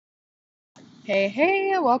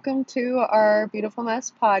Hey, welcome to our Beautiful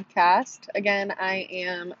Mess podcast. Again, I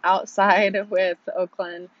am outside with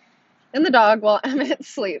Oakland and the dog while Emmett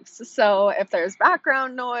sleeps. So if there's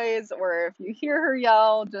background noise or if you hear her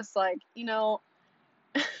yell, just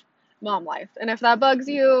mom life. And if that bugs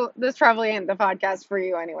you, this probably ain't the podcast for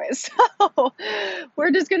you anyways. So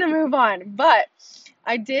we're just going to move on. But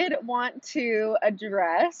I did want to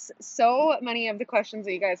address so many of the questions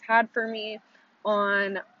that you guys had for me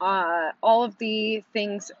on all of the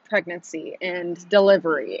things pregnancy and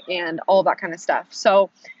delivery and all that kind of stuff. So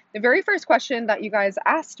the very first question that you guys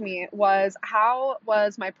asked me was, how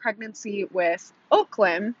was my pregnancy with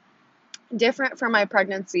Oakland different from my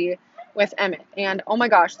pregnancy with Emmett? And oh my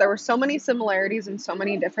gosh, there were so many similarities and so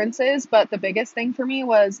many differences, but the biggest thing for me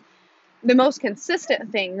was the most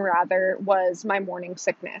consistent thing, rather, was my morning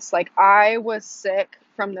sickness. Like, I was sick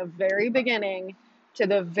from the very beginning to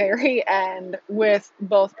the very end with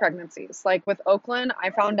both pregnancies. Like, with Oakland, I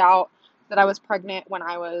found out that I was pregnant when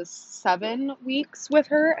I was 7 weeks with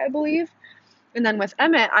her, I believe. And then with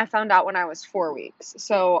Emmett, I found out when I was 4 weeks.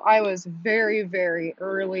 So I was very, very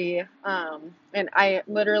early. And I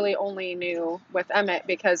literally only knew with Emmett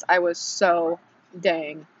because I was so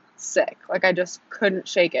dang sick. Like, I just couldn't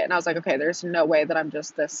shake it. And I was like, okay, there's no way that I'm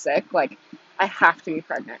just this sick. Like, I have to be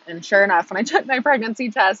pregnant. And sure enough, when I took my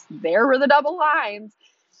pregnancy test, there were the double lines.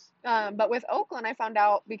 But with Oakland, I found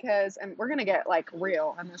out because, and we're going to get like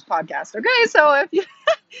real on this podcast. Okay. So if you,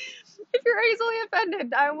 if you're easily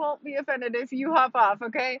offended, I won't be offended if you hop off.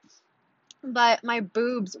 Okay. But my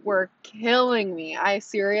boobs were killing me. I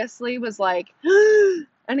seriously was like,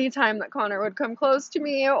 anytime that Connor would come close to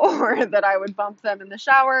me or that I would bump them in the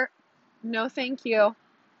shower, no thank you.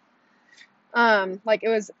 Like, it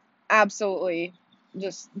was absolutely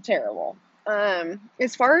just terrible.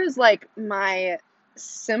 As far as like my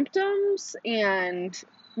symptoms and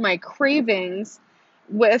my cravings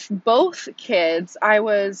with both kids, I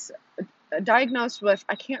was diagnosed with,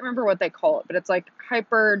 I can't remember what they call it, but it's like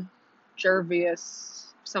hypergervious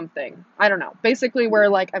something. I don't know. Basically, where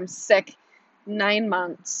like I'm sick 9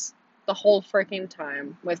 months the whole freaking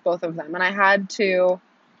time with both of them. And I had to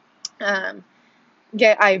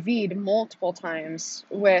get IV'd multiple times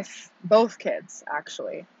with both kids,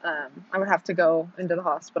 actually. I would have to go into the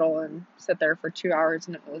hospital and sit there for 2 hours,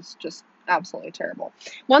 and it was just absolutely terrible.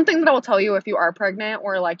 One thing that I will tell you, if you are pregnant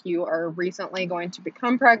or like you are recently going to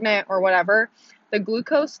become pregnant or whatever, the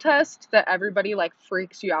glucose test that everybody like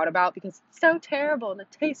freaks you out about because it's so terrible and it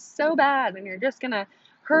tastes so bad and you're just gonna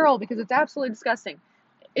hurl because it's absolutely disgusting.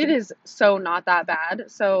 It is so not that bad.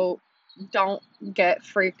 So don't get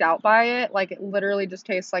freaked out by it. Like, it literally just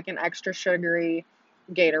tastes like an extra sugary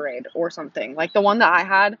Gatorade or something. Like, the one that I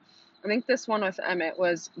had, I think this one with Emmett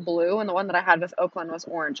was blue, and the one that I had with Oakland was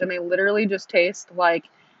orange. And they literally just taste like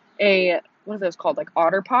what are those called? Like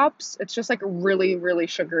Otter Pops. It's just like a really, really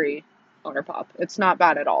sugary Otter Pop. It's not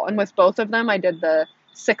bad at all. And with both of them, I did the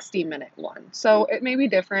 60-minute one. So it may be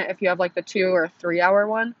different if you have like the 2 or 3 hour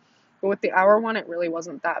one. But with the hour one, it really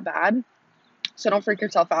wasn't that bad. So don't freak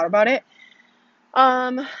yourself out about it.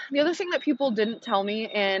 The other thing that people didn't tell me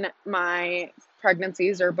in my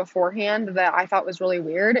pregnancies or beforehand that I thought was really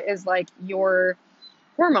weird is like your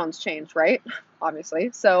hormones change, right? Obviously.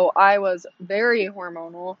 So I was very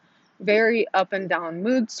hormonal, very up and down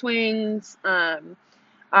mood swings.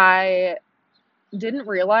 I didn't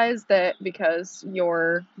realize that because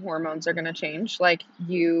your hormones are going to change, like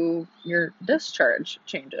your discharge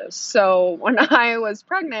changes. So when I was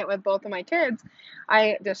pregnant with both of my kids,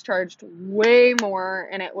 I discharged way more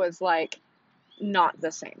and it was like not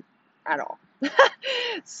the same at all.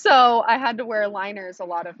 So I had to wear liners a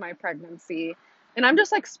lot of my pregnancy. And I'm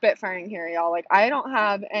just like spitfiring here, y'all. Like, I don't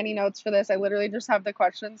have any notes for this. I literally just have the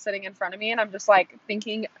questions sitting in front of me and I'm just like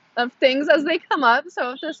thinking of things as they come up.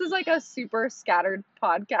 So if this is like a super scattered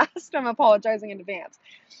podcast, I'm apologizing in advance.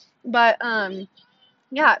 But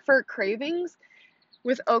yeah, for cravings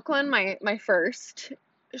with Oakland, my first,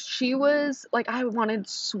 she was like, I wanted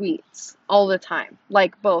sweets all the time,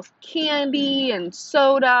 like both candy and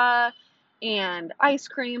soda and ice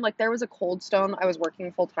cream. Like, there was a Cold Stone. I was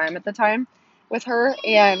working full time at the time with her,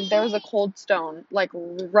 and there was a Cold Stone like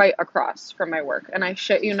right across from my work. And I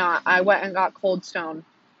shit you not, I went and got Cold Stone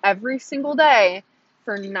every single day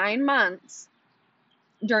for 9 months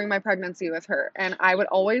during my pregnancy with her, and I would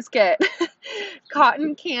always get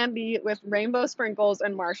cotton candy with rainbow sprinkles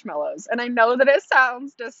and marshmallows. And I know that it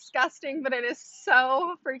sounds disgusting, but it is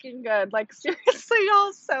so freaking good. Like, seriously,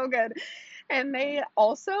 y'all, so good. And they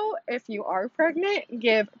also, if you are pregnant,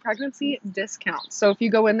 give pregnancy discounts. So if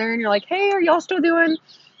you go in there and you're like, hey, are y'all still doing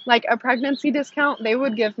like a pregnancy discount? They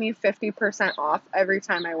would give me 50% off every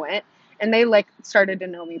time I went. and they like started to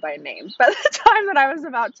know me by name by the time that I was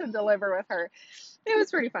about to deliver with her. It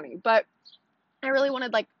was pretty funny, but I really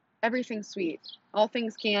wanted like everything sweet, all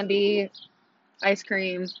things candy, ice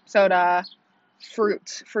cream, soda,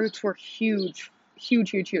 fruit. Fruits were huge,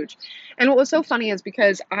 huge, huge, huge. And what was so funny is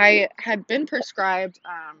because I had been prescribed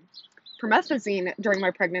promethazine during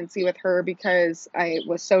my pregnancy with her because I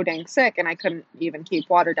was so dang sick and I couldn't even keep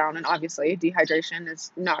water down. And obviously, dehydration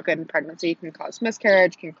is not good in pregnancy. It can cause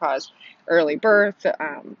miscarriage, can cause early birth,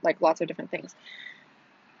 like lots of different things.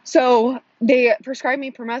 So they prescribed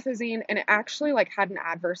me promethazine and it actually like had an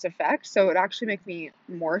adverse effect. So it actually made me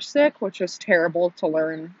more sick, which was terrible to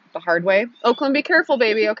learn the hard way. Oakland, be careful,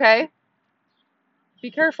 baby, okay?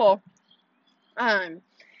 Be careful. Um,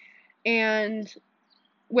 and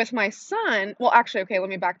with my son, well, actually, okay, let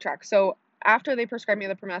me backtrack. So after they prescribed me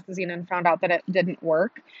the promethazine and found out that it didn't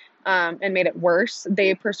work, and made it worse,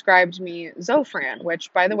 they prescribed me Zofran,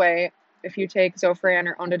 which, by the way, if you take Zofran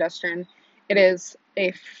or ondansetron, it is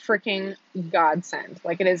a freaking godsend.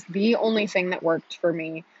 Like, it is the only thing that worked for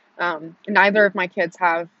me. Neither of my kids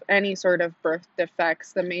have any sort of birth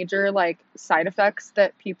defects. The major, like, side effects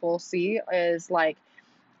that people see is, like,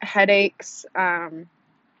 headaches,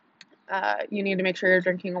 you need to make sure you're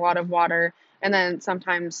drinking a lot of water. And then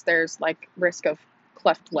sometimes there's like risk of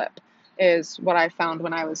cleft lip is what I found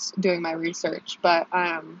when I was doing my research. But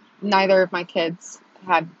neither of my kids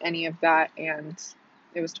had any of that and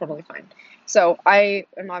it was totally fine. So I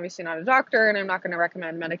am obviously not a doctor and I'm not going to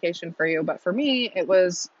recommend medication for you. But for me, it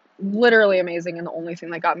was literally amazing and the only thing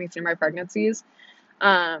that got me through my pregnancies.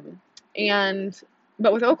 Um, and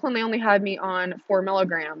but with Oakland, they only had me on 4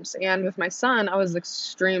 milligrams. And with my son, I was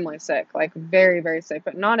extremely sick, like very, very sick,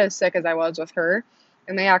 but not as sick as I was with her.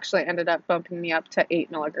 And they actually ended up bumping me up to 8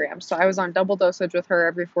 milligrams. So I was on double dosage with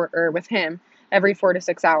her with him every 4 to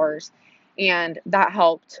 6 hours. And that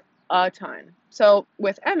helped a ton. So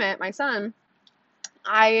with Emmett, my son,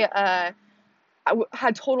 I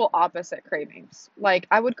had total opposite cravings. Like,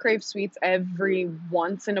 I would crave sweets every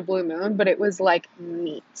once in a blue moon, but it was like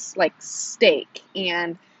meats, like steak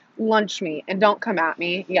and lunch meat. And don't come at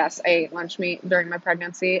me. Yes, I ate lunch meat during my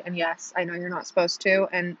pregnancy. And yes, I know you're not supposed to.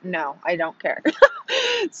 And no, I don't care.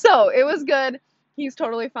 So it was good. He's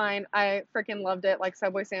totally fine. I freaking loved it. Like,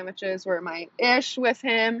 Subway sandwiches were my ish with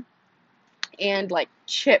him. And like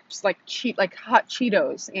chips, like hot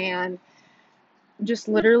Cheetos and just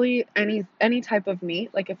literally any type of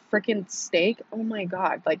meat, like a freaking steak. Oh my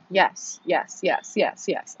God. Like, yes, yes, yes, yes,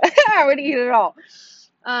 yes. I would eat it all.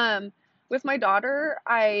 With my daughter,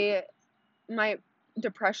 my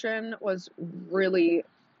depression was really,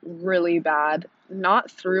 really bad.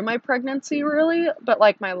 Not through my pregnancy, really, but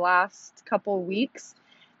like my last couple weeks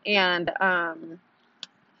and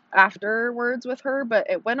afterwards with her,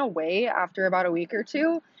 but it went away after about a week or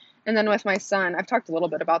two. And then with my son, I've talked a little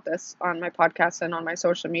bit about this on my podcast and on my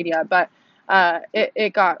social media, but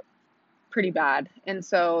it got pretty bad. And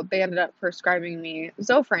so they ended up prescribing me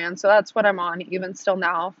Zofran. So that's what I'm on, even still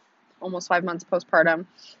now, almost 5 months postpartum.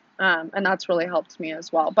 And that's really helped me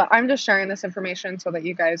as well. But I'm just sharing this information so that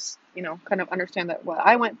you guys, kind of understand that what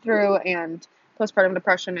I went through and postpartum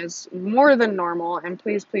depression is more than normal. And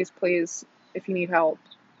please, please, please, if you need help,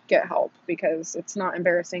 get help because it's not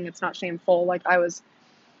embarrassing. It's not shameful. Like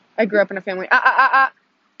I grew up in a family. I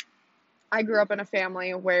grew up in a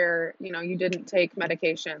family where, you didn't take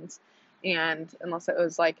medications and unless it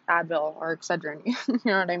was like Advil or Excedrin, you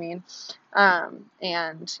know what I mean?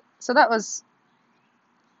 And so that was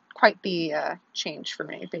quite the change for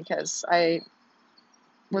me because I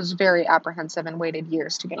was very apprehensive and waited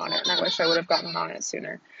years to get on it. And I wish I would have gotten on it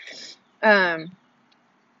sooner.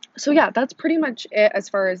 So yeah, that's pretty much it as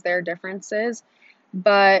far as their differences.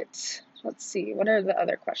 But let's see, what are the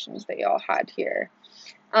other questions that y'all had here?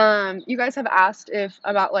 You guys have asked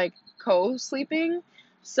about like co-sleeping.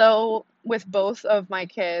 So with both of my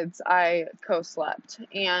kids, I co-slept,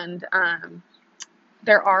 and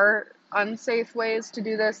there are unsafe ways to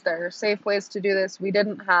do this. There are safe ways to do this. We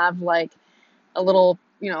didn't have like a little,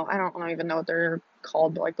 I don't even know what they're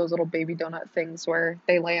called, but like those little baby donut things where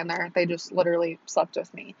they lay in there. They just literally slept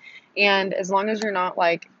with me. And as long as you're not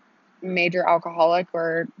like major alcoholic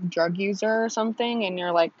or drug user or something and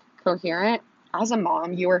you're like coherent, as a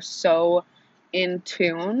mom, you are so in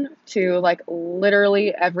tune to like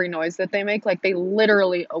literally every noise that they make. Like they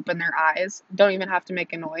literally open their eyes, don't even have to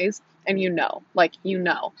make a noise, and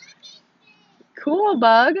cool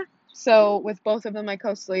bug. So with both of them, I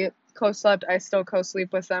co-slept. I still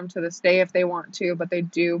co-sleep with them to this day if they want to, but they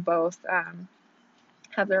do both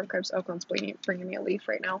have their cribs. Oakland's bringing me a leaf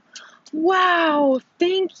right now. Wow,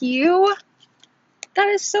 thank you. That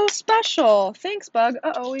is so special. Thanks, Bug.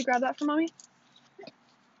 Uh-oh, will you grab that for mommy?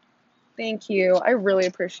 Thank you. I really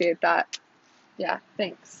appreciate that. Yeah,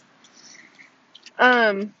 thanks.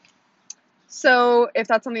 Um, so if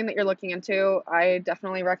that's something that you're looking into, I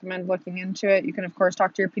definitely recommend looking into it. You can, of course,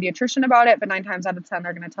 talk to your pediatrician about it, but 9 times out of 10,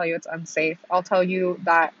 they're going to tell you it's unsafe. I'll tell you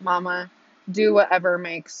that, mama, do whatever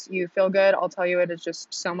makes you feel good. I'll tell you it is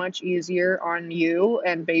just so much easier on you,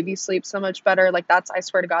 and baby sleep so much better. Like, that's, I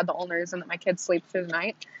swear to God, the only reason that my kids sleep through the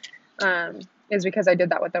night is because I did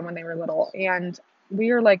that with them when they were little. And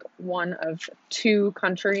we are like one of 2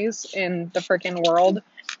 countries in the freaking world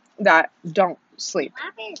that don't sleep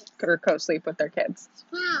or co-sleep with their kids.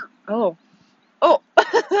 Oh, oh,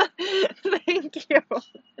 thank you.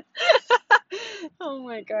 Oh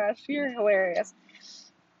my gosh, you're hilarious.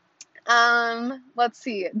 Let's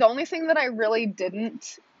see. The only thing that I really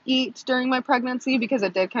didn't eat during my pregnancy, because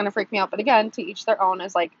it did kind of freak me out, but again, to each their own,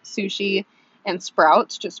 is like sushi and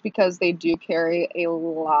sprouts, just because they do carry a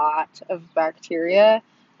lot of bacteria.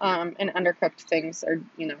 And undercooked things are,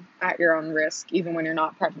 at your own risk, even when you're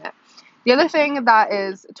not pregnant. The other thing that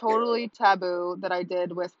is totally taboo that I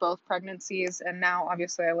did with both pregnancies, and now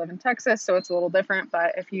obviously I live in Texas, so it's a little different,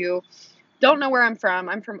 but if you don't know where I'm from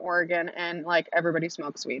Oregon, and like everybody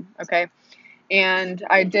smokes weed, okay? And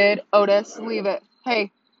I did, Otis, leave it.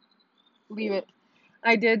 Hey, leave it.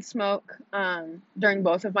 I did smoke during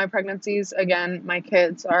both of my pregnancies. Again, my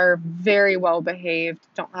kids are very well behaved,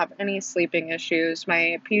 don't have any sleeping issues.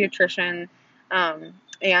 My pediatrician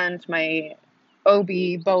and my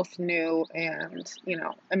OB both knew, and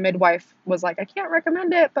a midwife was like, I can't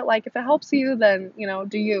recommend it, but like if it helps you, then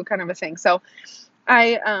do you, kind of a thing. So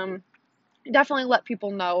I definitely let people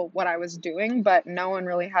know what I was doing, but no one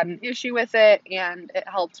really had an issue with it, and it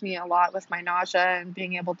helped me a lot with my nausea and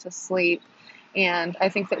being able to sleep. And I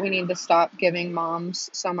think that we need to stop giving moms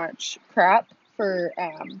so much crap for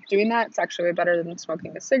doing that. It's actually way better than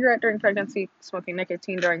smoking a cigarette during pregnancy. Smoking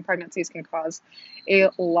nicotine during pregnancies can cause a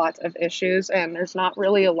lot of issues, and there's not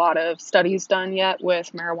really a lot of studies done yet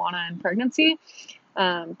with marijuana in pregnancy.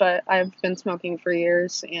 But I've been smoking for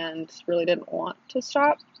years and really didn't want to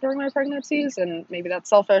stop during my pregnancies, and maybe that's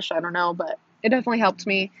selfish, I don't know, but it definitely helped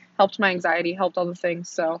me, helped my anxiety, helped all the things.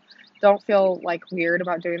 So don't feel like weird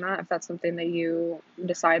about doing that if that's something that you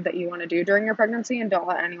decide that you want to do during your pregnancy, and don't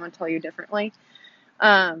let anyone tell you differently.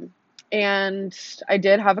 Um, and I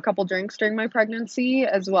did have a couple drinks during my pregnancy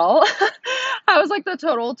as well. I was like the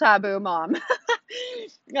total taboo mom.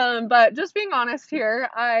 But just being honest here,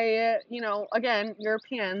 again,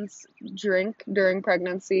 Europeans drink during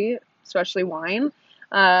pregnancy, especially wine.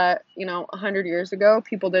 100 years ago,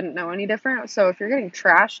 people didn't know any different. So if you're getting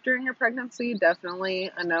trashed during your pregnancy,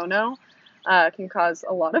 definitely a no-no. Can cause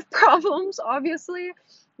a lot of problems, obviously.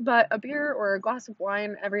 But a beer or a glass of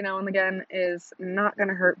wine every now and again is not going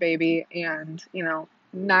to hurt baby. And,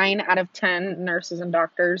 9 out of 10 nurses and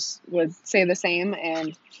doctors would say the same.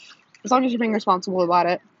 And as long as you're being responsible about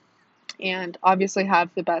it and obviously have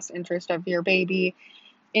the best interest of your baby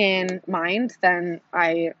in mind, then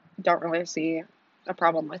I don't really see a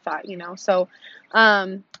problem with that. So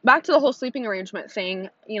back to the whole sleeping arrangement thing.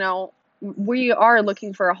 We are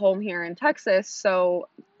looking for a home here in Texas, so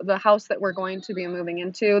the house that we're going to be moving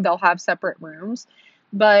into, they'll have separate rooms.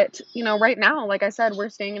 But right now, like I said, we're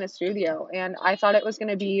staying in a studio, and I thought it was going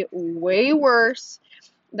to be way worse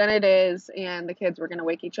than it is, and the kids were going to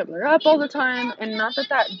wake each other up all the time. And not that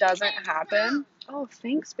that doesn't happen. Oh,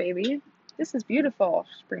 thanks, baby. This is beautiful.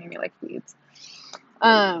 She's bringing me like weeds.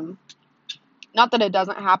 Not that it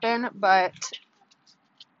doesn't happen, but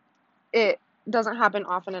it doesn't happen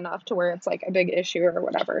often enough to where it's like a big issue or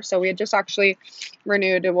whatever. So we had just actually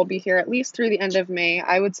renewed, and we'll be here at least through the end of May.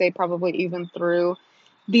 I would say probably even through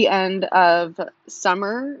the end of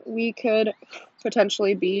summer we could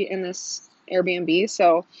potentially be in this Airbnb.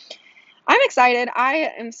 So I'm excited.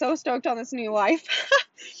 I am so stoked on this new life.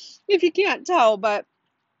 If you can't tell. But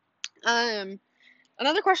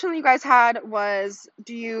another question that you guys had was,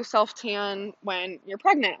 do you self-tan when you're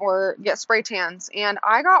pregnant or get spray tans? And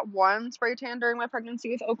I got one spray tan during my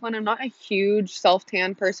pregnancy with Oakland. I'm not a huge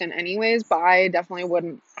self-tan person anyways, but I definitely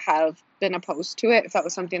wouldn't have been opposed to it if that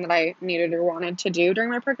was something that I needed or wanted to do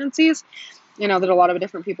during my pregnancies. You know that a lot of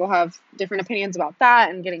different people have different opinions about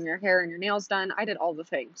that, and getting your hair and your nails done. I did all the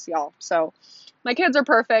things, y'all. So my kids are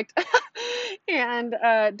perfect and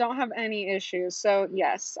don't have any issues. So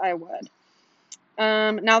yes, I would.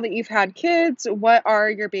 Now that you've had kids, what are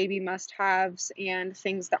your baby must-haves and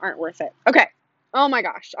things that aren't worth it? Okay. Oh my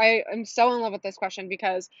gosh. I am so in love with this question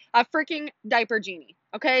because a freaking diaper genie.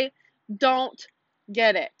 Okay? Don't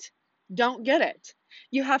get it. Don't get it.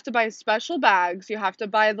 You have to buy special bags. You have to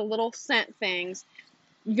buy the little scent things.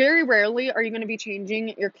 Very rarely are you going to be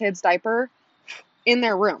changing your kid's diaper in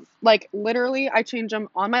their room. Like, literally, I change them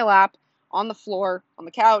on my lap, on the floor, on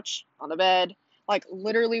the couch, on the bed, like,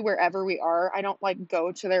 literally wherever we are. I don't, like,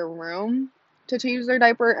 go to their room to change their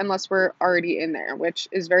diaper unless we're already in there, which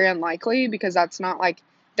is very unlikely because that's not, like,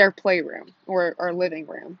 their playroom or living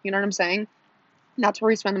room. You know what I'm saying? That's where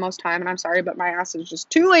we spend the most time, and I'm sorry, but my ass is just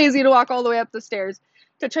too lazy to walk all the way up the stairs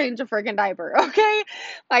to change a freaking diaper, okay?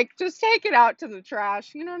 Like, just take it out to the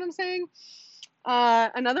trash. You know what I'm saying?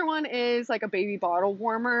 Another one is like a baby bottle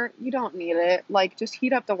warmer. You don't need it. Like, just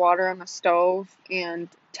heat up the water on the stove and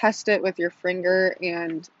test it with your finger,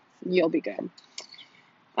 and you'll be good.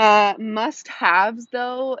 Must-haves,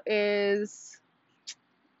 though, is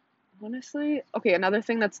honestly, okay, another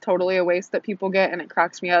thing that's totally a waste that people get, and it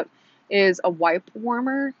cracks me up, is a wipe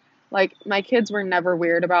warmer. Like, my kids were never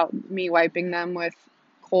weird about me wiping them with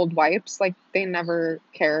cold wipes. Like, they never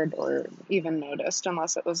cared or even noticed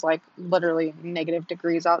unless it was, like, literally negative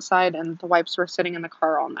degrees outside and the wipes were sitting in the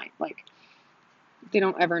car all night. Like, they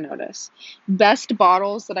don't ever notice. Best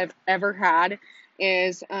bottles that I've ever had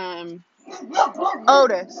is,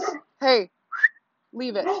 Otis. Hey,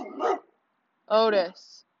 leave it.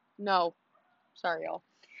 Otis. No. Sorry, y'all.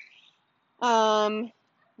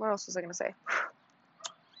 What else was I gonna say?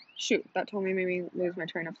 Shoot, that totally made me lose my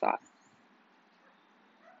train of thought.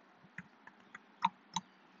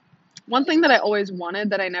 One thing that I always wanted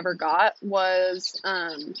that I never got was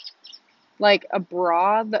like a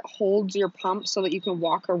bra that holds your pump so that you can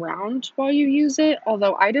walk around while you use it.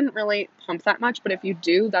 Although I didn't really pump that much, but if you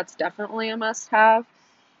do, that's definitely a must-have.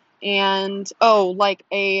 And like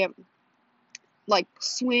a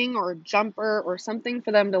swing or jumper or something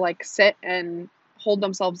for them to like sit and hold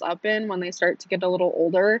themselves up in when they start to get a little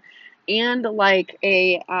older, and like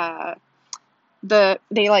they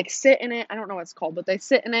like sit in it. I don't know what it's called, but they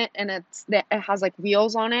sit in it and it has like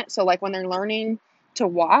wheels on it, so like when they're learning to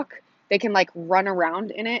walk, they can like run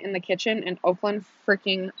around in it in the kitchen. And Oakland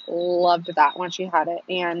freaking loved that when she had it,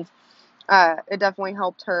 and it definitely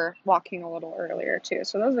helped her walking a little earlier too.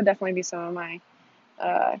 So those would definitely be some of my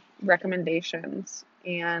recommendations.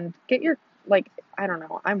 And get your, like, I don't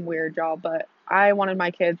know, I'm weird, y'all, but I wanted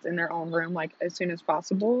my kids in their own room like as soon as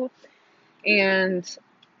possible. And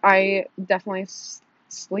I definitely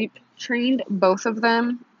sleep trained both of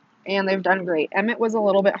them, and they've done great. Emmett was a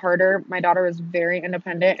little bit harder. My daughter was very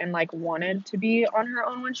independent and like wanted to be on her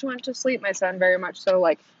own when she went to sleep. My son very much so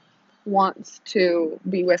like wants to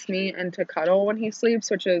be with me and to cuddle when he sleeps,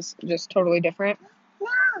 which is just totally different.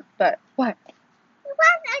 But what?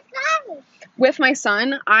 With my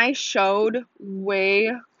son, I showed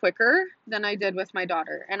way quicker than I did with my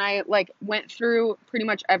daughter. And I like went through pretty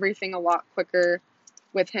much everything a lot quicker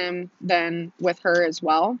with him than with her as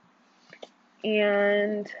well.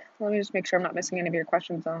 And let me just make sure I'm not missing any of your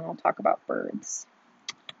questions, and I'll talk about birds.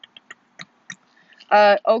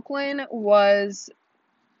 Oakland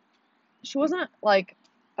she wasn't like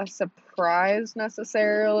a surprise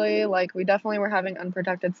necessarily. Like, we definitely were having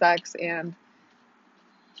unprotected sex, and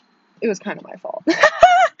it was kind of my fault.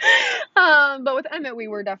 But with Emmett, we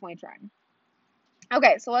were definitely trying.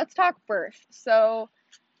 Okay, so let's talk birth. So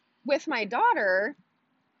with my daughter,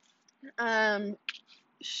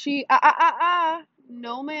 she,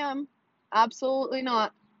 no ma'am, absolutely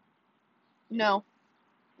not. No,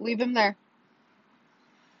 leave him there.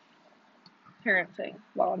 Parent thing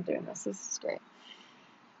while I'm doing this. This is great.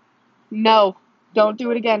 No, don't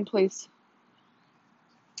do it again, please.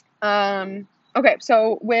 Okay,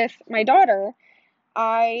 so with my daughter,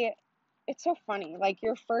 it's so funny. Like,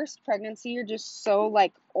 your first pregnancy, you're just so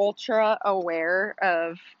like ultra aware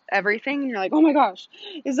of everything. You're like, oh my gosh,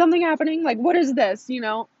 is something happening? Like, what is this? You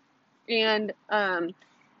know? And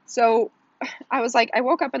so I was like, I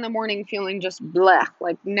woke up in the morning feeling just bleh,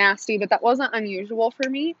 like nasty, but that wasn't unusual for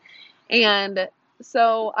me. And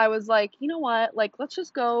so I was like, you know what? Like, let's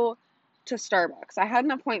just go to Starbucks. I had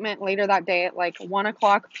an appointment later that day at like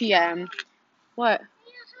 1:00 p.m. What?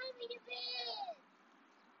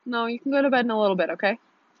 No, you can go to bed in a little bit, okay?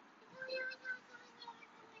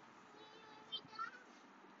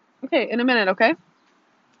 Okay, in a minute, okay?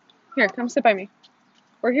 Here, come sit by me.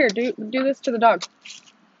 Or here, do this to the dog.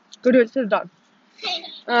 Go do it to the dog.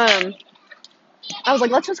 I was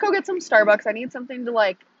like, let's just go get some Starbucks. I need something to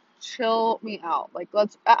like chill me out. Like,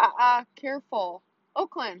 let's careful.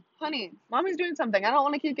 Oakland, honey, mommy's doing something. I don't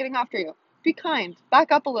want to keep getting after you. Be kind.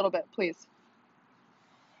 Back up a little bit, please.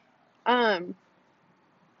 Um,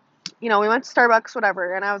 we went to Starbucks,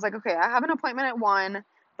 whatever, and I was like, okay, I have an appointment at 1,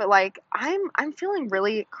 but like I'm feeling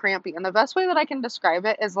really crampy. And the best way that I can describe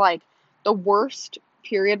it is like the worst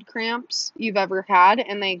period cramps you've ever had,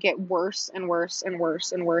 and they get worse and worse and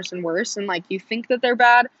worse and worse and worse, and like you think that they're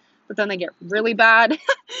bad, but then they get really bad.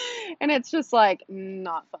 And it's just like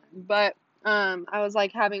not fun. But I was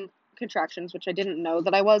like having contractions, which I didn't know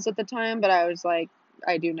that I was at the time, but I was like,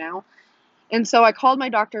 I do now. And so I called my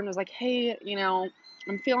doctor and was like, hey,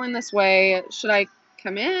 I'm feeling this way. Should I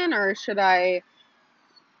come in, or should I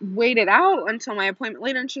wait it out until my appointment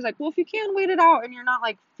later? And she's like, well, if you can wait it out and you're not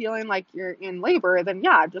like feeling like you're in labor, then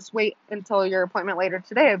yeah, just wait until your appointment later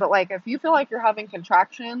today. But like if you feel like you're having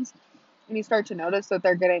contractions and you start to notice that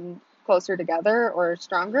they're getting closer together or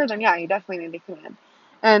stronger, then yeah, you definitely need to come in.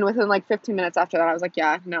 And within like 15 minutes after that, I was like,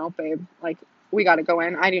 yeah, no, babe, like we got to go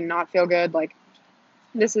in. I do not feel good. Like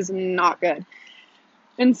this is not good.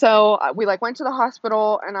 And so we like went to the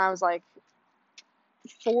hospital, and I was like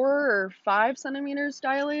 4 or 5 centimeters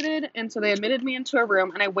dilated. And so they admitted me into a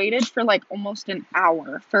room, and I waited for like almost an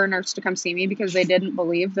hour for a nurse to come see me because they didn't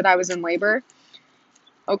believe that I was in labor.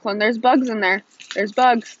 Oakland, there's bugs in there. There's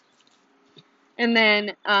bugs. And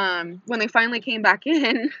then when they finally came back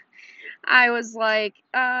in, I was like,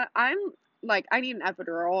 I'm like, I need an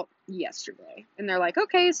epidural yesterday. And they're like,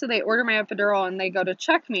 okay. So they order my epidural and they go to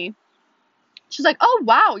check me. She's like, oh,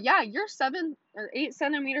 wow, yeah, you're 7 or 8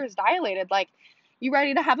 centimeters dilated. Like, you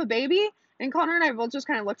ready to have a baby? And Connor and I both just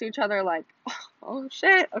kind of looked at each other like, oh,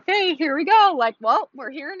 shit, okay, here we go. Like, well, we're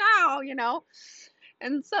here now.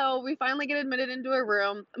 And so we finally get admitted into a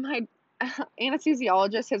room. My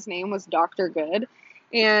anesthesiologist, his name was Dr. Good,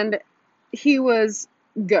 and he was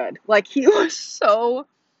good. Like, he was so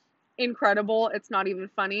incredible. It's not even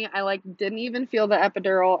funny. I like didn't even feel the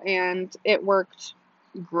epidural, and it worked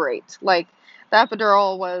great. Like the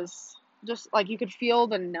epidural was just like you could feel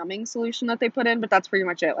the numbing solution that they put in, but that's pretty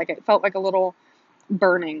much it. Like it felt like a little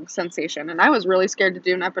burning sensation. And I was really scared to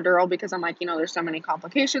do an epidural because I'm like, there's so many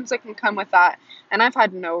complications that can come with that. And I've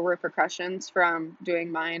had no repercussions from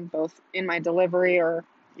doing mine, both in my delivery or,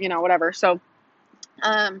 whatever. So,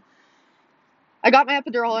 I got my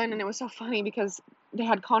epidural in, and it was so funny because they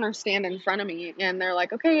had Connor stand in front of me, and they're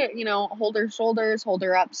like, okay, hold her shoulders, hold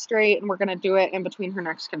her up straight, and we're going to do it in between her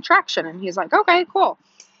next contraction. And he's like, okay, cool.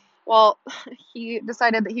 Well, he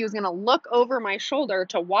decided that he was going to look over my shoulder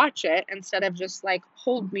to watch it instead of just like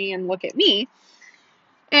hold me and look at me.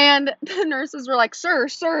 And the nurses were like, sir,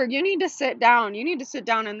 you need to sit down. You need to sit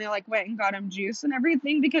down. And they like went and got him juice and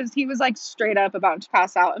everything because he was like straight up about to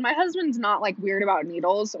pass out. And my husband's not like weird about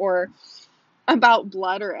needles or about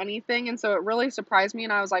blood or anything. And so it really surprised me.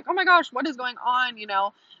 And I was like, oh my gosh, what is going on?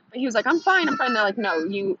 But he was like, I'm fine. They're like, no,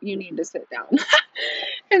 you need to sit down.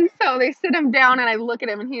 And so they sit him down, and I look at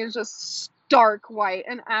him, and he is just stark white.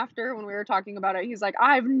 And after, when we were talking about it, he's like,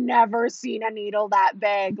 I've never seen a needle that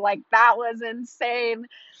big. Like, that was insane.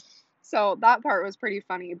 So that part was pretty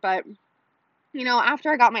funny. But after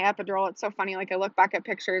I got my epidural, it's so funny. Like, I look back at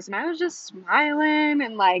pictures and I was just smiling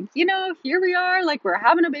and like, here we are, like we're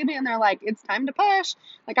having a baby, and they're like, it's time to push.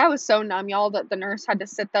 Like, I was so numb, y'all, that the nurse had to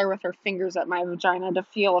sit there with her fingers at my vagina to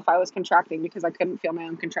feel if I was contracting because I couldn't feel my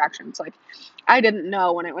own contractions. Like, I didn't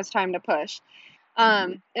know when it was time to push.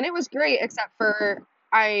 And it was great, except for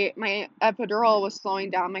my epidural was slowing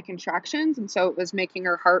down my contractions, and so it was making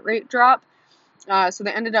her heart rate drop. So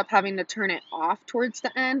they ended up having to turn it off towards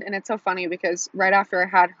the end. And it's so funny because right after I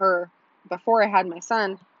had her, before I had my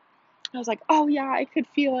son, I was like, oh yeah, I could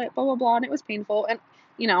feel it, blah, blah, blah. And it was painful. And,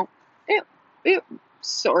 it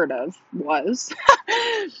sort of was.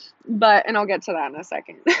 And I'll get to that in a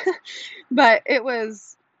second. But it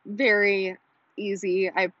was very easy.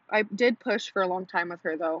 I did push for a long time with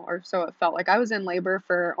her though, or so it felt like. I was in labor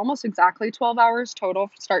for almost exactly 12 hours total,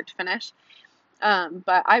 start to finish.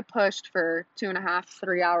 But I pushed for 2.5,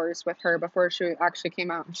 3 hours with her before she actually came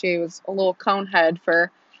out. And she was a little cone head for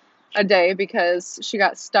a day because she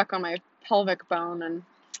got stuck on my pelvic bone, and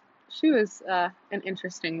she was an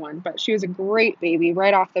interesting one. But she was a great baby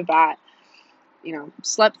right off the bat.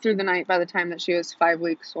 Slept through the night by the time that she was 5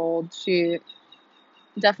 weeks old. She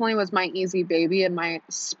definitely was my easy baby and my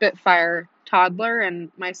Spitfire toddler,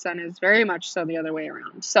 and my son is very much so the other way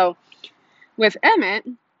around. So with Emmett,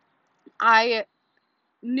 I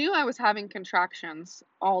knew I was having contractions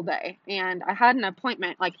all day, and I had an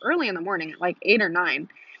appointment like early in the morning at like 8 or 9.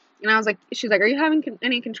 And I was like, she's like, are you having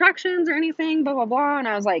any contractions or anything? Blah, blah, blah. And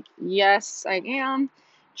I was like, yes, I am.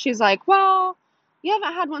 She's like, well, you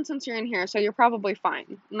haven't had one since you're in here, so you're probably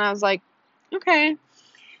fine. And I was like, okay.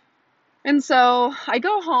 And so I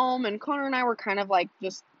go home, and Connor and I were kind of like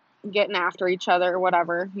just getting after each other or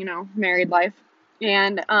whatever, married life.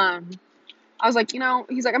 And I was like, he's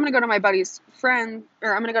like, I'm going to go to my buddy's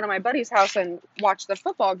house and watch the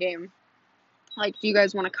football game. Like, do you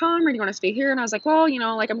guys want to come or do you want to stay here? And I was like, well,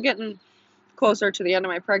 like I'm getting closer to the end of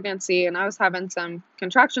my pregnancy and I was having some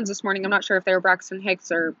contractions this morning. I'm not sure if they were Braxton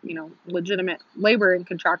Hicks or, legitimate labor and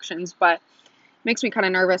contractions, but it makes me kind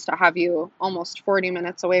of nervous to have you almost 40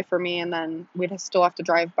 minutes away from me and then we'd still have to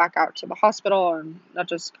drive back out to the hospital, and that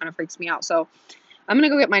just kind of freaks me out. So I'm going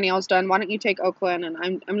to go get my nails done. Why don't you take Oakland,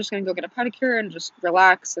 and I'm just going to go get a pedicure and just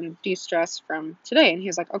relax and de-stress from today. And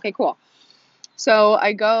he's like, okay, cool. So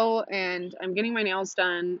I go and I'm getting my nails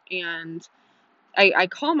done, and I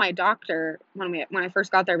call my doctor when I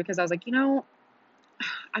first got there because I was like,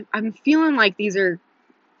 I'm feeling like these are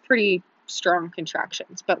pretty strong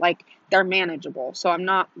contractions, but like they're manageable, so I'm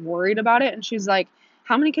not worried about it. And she's like,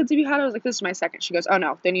 how many kids have you had? I was like, this is my second. She goes, oh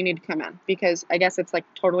no, then you need to come in, because I guess it's like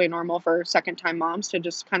totally normal for second time moms to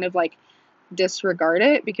just kind of like disregard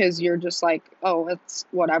it because you're just like, oh, it's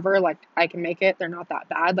whatever, like I can make it, they're not that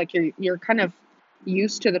bad. Like you're kind of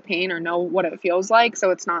used to the pain or know what it feels like,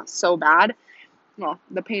 so it's not so bad. Well,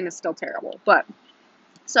 the pain is still terrible, but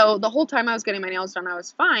so the whole time I was getting my nails done, I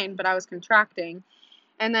was fine, but I was contracting.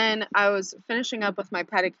 And then I was finishing up with my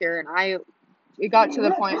pedicure, and it got to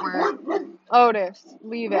the point where, Otis,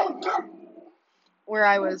 leave it, where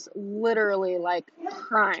I was literally like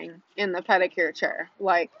crying in the pedicure chair,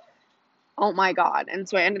 like, oh my God. And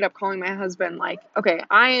so I ended up calling my husband, like, okay,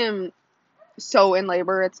 I am so in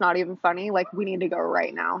labor, it's not even funny. Like, we need to go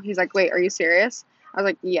right now. He's like, wait, are you serious? I was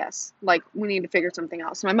like, yes, like, we need to figure something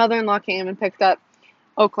out. So my mother-in-law came and picked up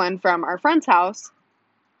Oakland from our friend's house.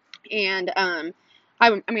 And,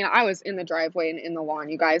 I was in the driveway and in the lawn,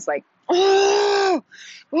 you guys, like, like,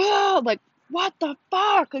 what the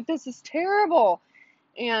fuck? Like, this is terrible.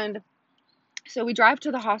 And so we drive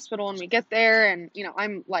to the hospital and we get there, and,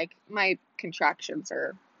 I'm like, my contractions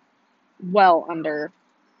are well under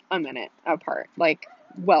a minute apart, like,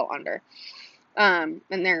 well under. And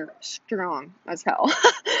they're strong as hell.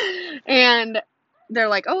 And they're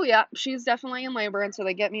like, oh yeah, she's definitely in labor. And so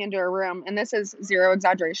they get me into a room, and this is zero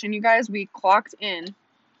exaggeration, you guys. We clocked in,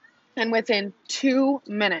 and within 2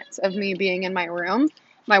 minutes of me being in my room,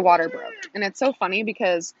 my water broke. And it's so funny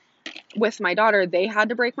because with my daughter, they had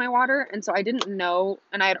to break my water, and so I didn't know,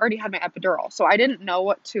 and I had already had my epidural, so I didn't know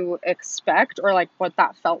what to expect or like what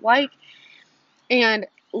that felt like. And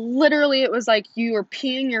literally it was like you were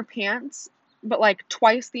peeing your pants, but like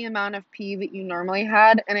twice the amount of pee that you normally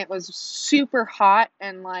had, and it was super hot,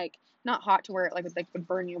 and like not hot to where it like would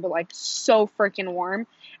burn you, but like so freaking warm,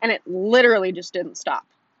 and it literally just didn't stop.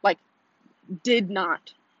 Like, did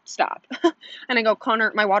not stop. And I go,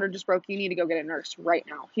 Connor, my water just broke. You need to go get a nurse right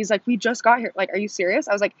now. He's like, we just got here. Like, are you serious?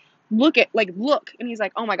 I was like, look. And he's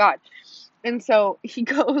like, oh my God. And so he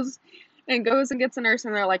goes and gets a nurse,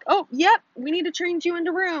 and they're like, oh, yep, we need to change you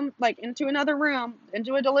into another room,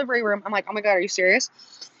 into a delivery room. I'm like, oh my God, are you serious?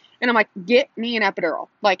 And I'm like, get me an epidural.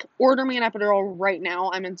 Like, order me an epidural right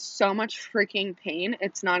now. I'm in so much freaking pain.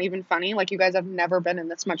 It's not even funny. Like, you guys have never been in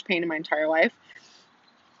this much pain in my entire life.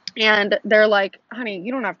 And they're like, honey,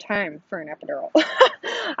 you don't have time for an epidural.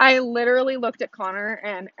 I literally looked at Connor,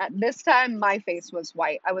 and at this time, my face was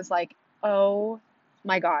white. I was like, oh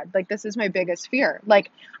my God, like, this is my biggest fear.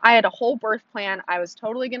 Like, I had a whole birth plan. I was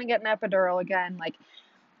totally going to get an epidural again. Like,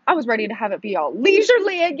 I was ready to have it be all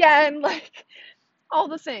leisurely again. Like, all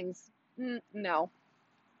the things. No.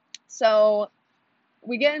 So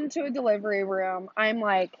we get into a delivery room. I'm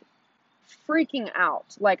like, freaking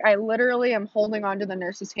out. Like, I literally am holding onto the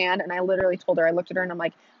nurse's hand, and I literally told her, I looked at her and I'm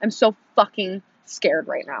like, I'm so fucking scared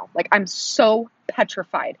right now. Like, I'm so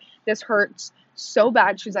petrified. This hurts so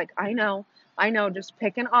bad. She's like, I know. Just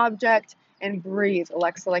pick an object and breathe,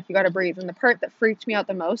 Alexa. Like, you gotta breathe. And the part that freaked me out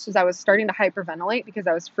the most is I was starting to hyperventilate because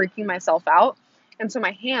I was freaking myself out. And so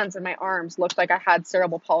my hands and my arms looked like I had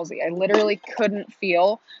cerebral palsy. I literally couldn't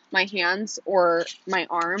feel my hands or my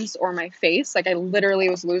arms or my face. Like, I literally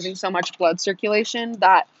was losing so much blood circulation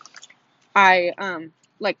that I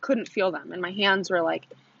like couldn't feel them. And my hands were like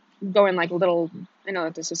going like little, I know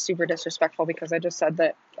that this is super disrespectful because I just said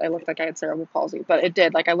that I looked like I had cerebral palsy, but it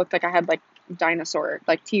did. Like, I looked like I had like dinosaur,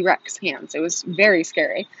 like T-Rex hands. It was very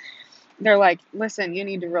scary. They're like, listen, you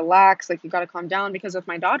need to relax. Like, you got to calm down. Because with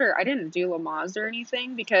my daughter, I didn't do Lamaze or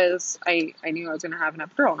anything because I knew I was going to have an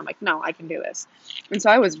epidural. And I'm like, no, I can do this. And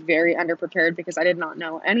so I was very underprepared because I did not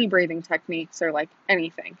know any breathing techniques or like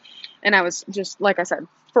anything. And I was just, like I said,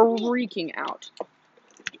 freaking out.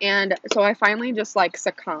 And so I finally just like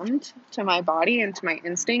succumbed to my body and to my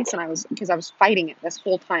instincts. And because I was fighting it this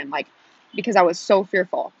whole time, like, because I was so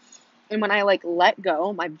fearful. And when I like let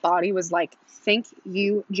go, my body was like, thank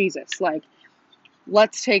you, Jesus. Like,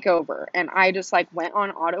 let's take over. And I just like went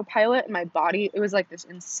on autopilot, and my body, it was like this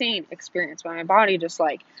insane experience where my body just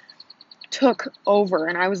like took over,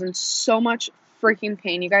 and I was in so much freaking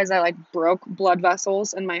pain. You guys, I like broke blood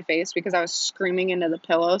vessels in my face because I was screaming into the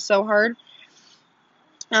pillow so hard.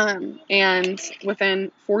 And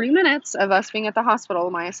within 40 minutes of us being at the hospital,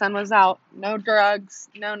 my son was out. No drugs,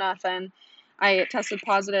 no nothing. I tested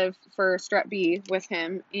positive for strep B with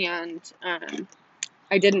him, and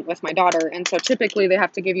I didn't with my daughter. And so typically they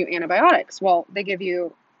have to give you antibiotics. Well, they give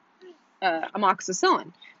you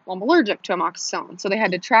amoxicillin. Well, I'm allergic to amoxicillin. So they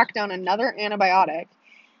had to track down another antibiotic.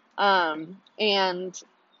 And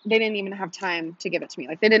they didn't even have time to give it to me.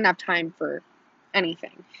 Like, they didn't have time for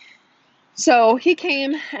anything. So he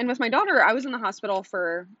came, and with my daughter, I was in the hospital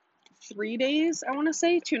for 3 days, I want to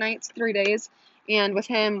say, 2 nights, 3 days. And with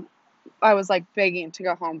him, I was like begging to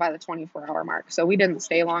go home by the 24-hour mark. So we didn't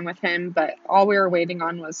stay long with him, but all we were waiting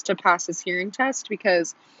on was to pass his hearing test,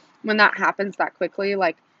 because when that happens that quickly,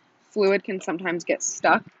 like, fluid can sometimes get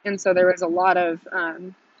stuck. And so there was a lot of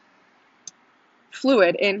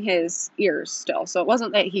fluid in his ears still. So it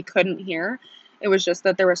wasn't that he couldn't hear. It was just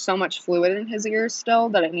that there was so much fluid in his ears still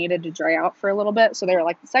that it needed to dry out for a little bit. So they were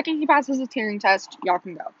like, the second he passes his hearing test, y'all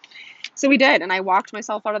can go. So we did. And I walked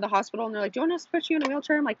myself out of the hospital, and they're like, do you want us to put you in a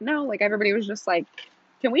wheelchair? I'm like, no. Like, everybody was just like,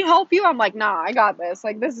 can we help you? I'm like, nah, I got this.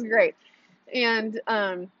 Like, this is great. And,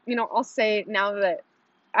 I'll say now that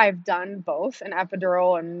I've done both an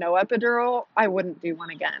epidural and no epidural, I wouldn't do one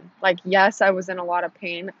again. Like, yes, I was in a lot of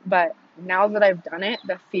pain, but now that I've done it,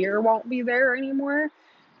 the fear won't be there anymore.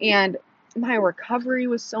 And my recovery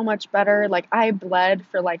was so much better. Like, I bled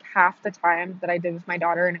for like half the time that I did with my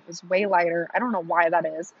daughter, and it was way lighter. I don't know why that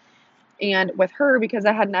is. And with her, because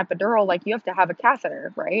I had an epidural, like, you have to have a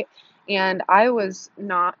catheter, right? And I was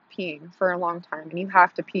not peeing for a long time, and you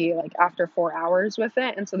have to pee like after 4 hours with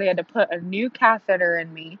it. And so they had to put a new catheter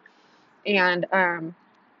in me. And I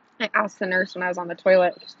asked the nurse when I was on the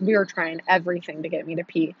toilet, we were trying everything to get me to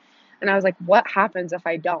pee. And I was like, what happens if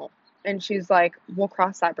I don't? And she's like, we'll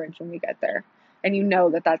cross that bridge when we get there. And you know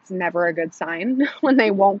that that's never a good sign when they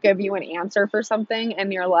won't give you an answer for something.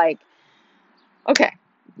 And you're like, okay,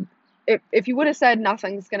 if you would have said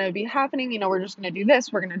nothing's going to be happening, we're just going to do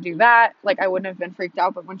this, we're going to do that, like, I wouldn't have been freaked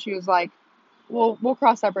out. But when she was like, well, we'll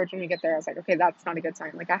cross that bridge when we get there, I was like, okay, that's not a good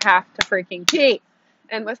sign. Like, I have to freaking pee.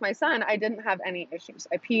 And with my son, I didn't have any issues.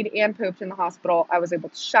 I peed and pooped in the hospital. I was able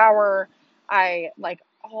to shower.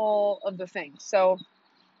 All of the things. So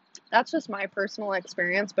that's just my personal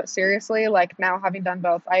experience. But seriously, like, now having done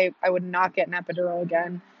both, I would not get an epidural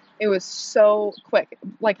again. It was so quick.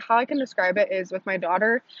 Like, how I can describe it is, with my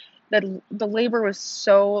daughter, the labor was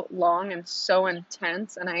so long and so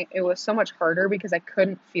intense, and it was so much harder because I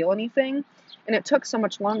couldn't feel anything, and it took so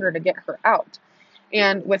much longer to get her out.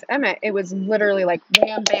 And with Emmett, it was literally like,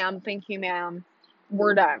 wham, bam, thank you, ma'am,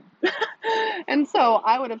 we're done. And so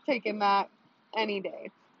I would have taken that any day.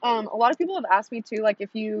 A lot of people have asked me too, like,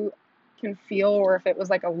 if you can feel, or if it was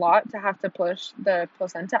like a lot to have to push the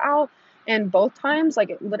placenta out. And both times, like,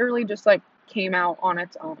 it literally just like came out on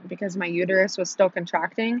its own because my uterus was still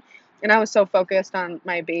contracting. And I was so focused on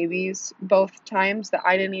my babies both times that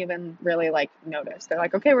I didn't even really like notice. They're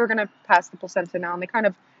like, okay, we're going to pass the placenta now. And they kind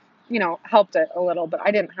of, helped it a little, but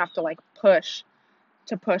I didn't have to like push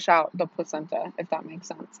out the placenta, if that makes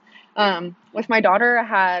sense. With my daughter, I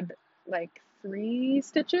had like 3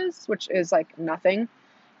 stitches, which is like nothing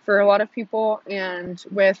for a lot of people. And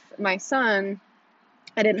with my son,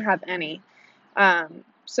 I didn't have any.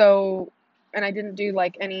 And I didn't do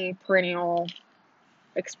like any perineal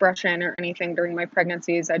expression or anything during my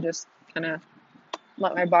pregnancies. I just kind of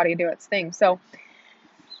let my body do its thing. So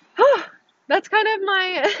that's kind of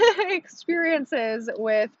my experiences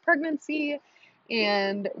with pregnancy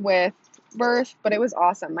and with birth, but it was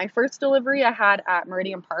awesome. My first delivery I had at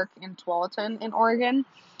Meridian Park in Tualatin in Oregon,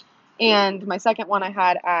 and my second one I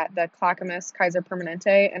had at the Clackamas Kaiser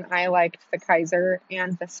Permanente, and I liked the Kaiser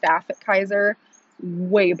and the staff at Kaiser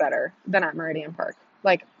way better than at Meridian Park.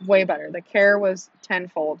 Like, way better. The care was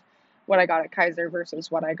tenfold what I got at Kaiser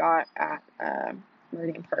versus what I got at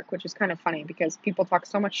Meridian Park, which is kind of funny because people talk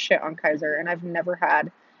so much shit on Kaiser, and I've never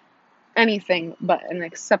had anything but an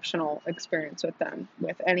exceptional experience with them,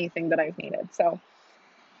 with anything that I've needed. So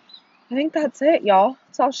I think that's it, y'all.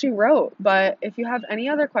 That's all she wrote. But if you have any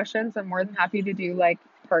other questions, I'm more than happy to do like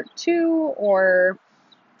part 2, or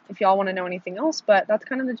if y'all want to know anything else. But that's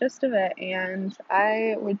kind of the gist of it. And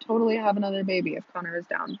I would totally have another baby if Connor is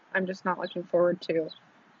down. I'm just not looking forward to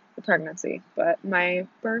the pregnancy, but my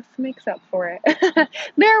birth makes up for it.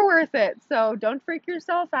 They're worth it. So don't freak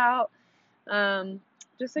yourself out.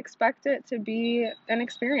 Just expect it to be an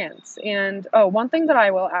experience. And one thing that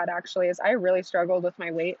I will add actually is I really struggled with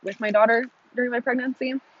my weight with my daughter during my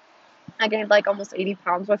pregnancy. I gained like almost 80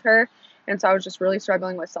 pounds with her, And so I was just really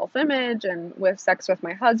struggling with self-image and with sex with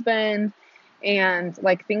my husband, and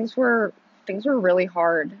like things were really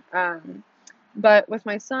hard. But with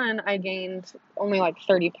my son, I gained only like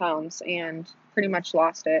 30 pounds and pretty much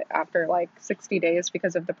lost it after like 60 days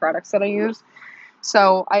because of the products that I use.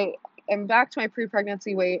 So I am back to my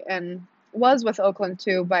pre-pregnancy weight, and was with Oakland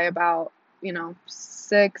too by about,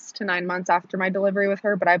 6 to 9 months after my delivery with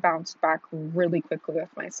her, but I bounced back really quickly with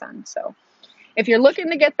my son. So if you're looking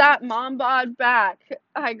to get that mom bod back,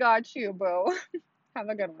 I got you, boo. Have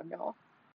a good one, y'all.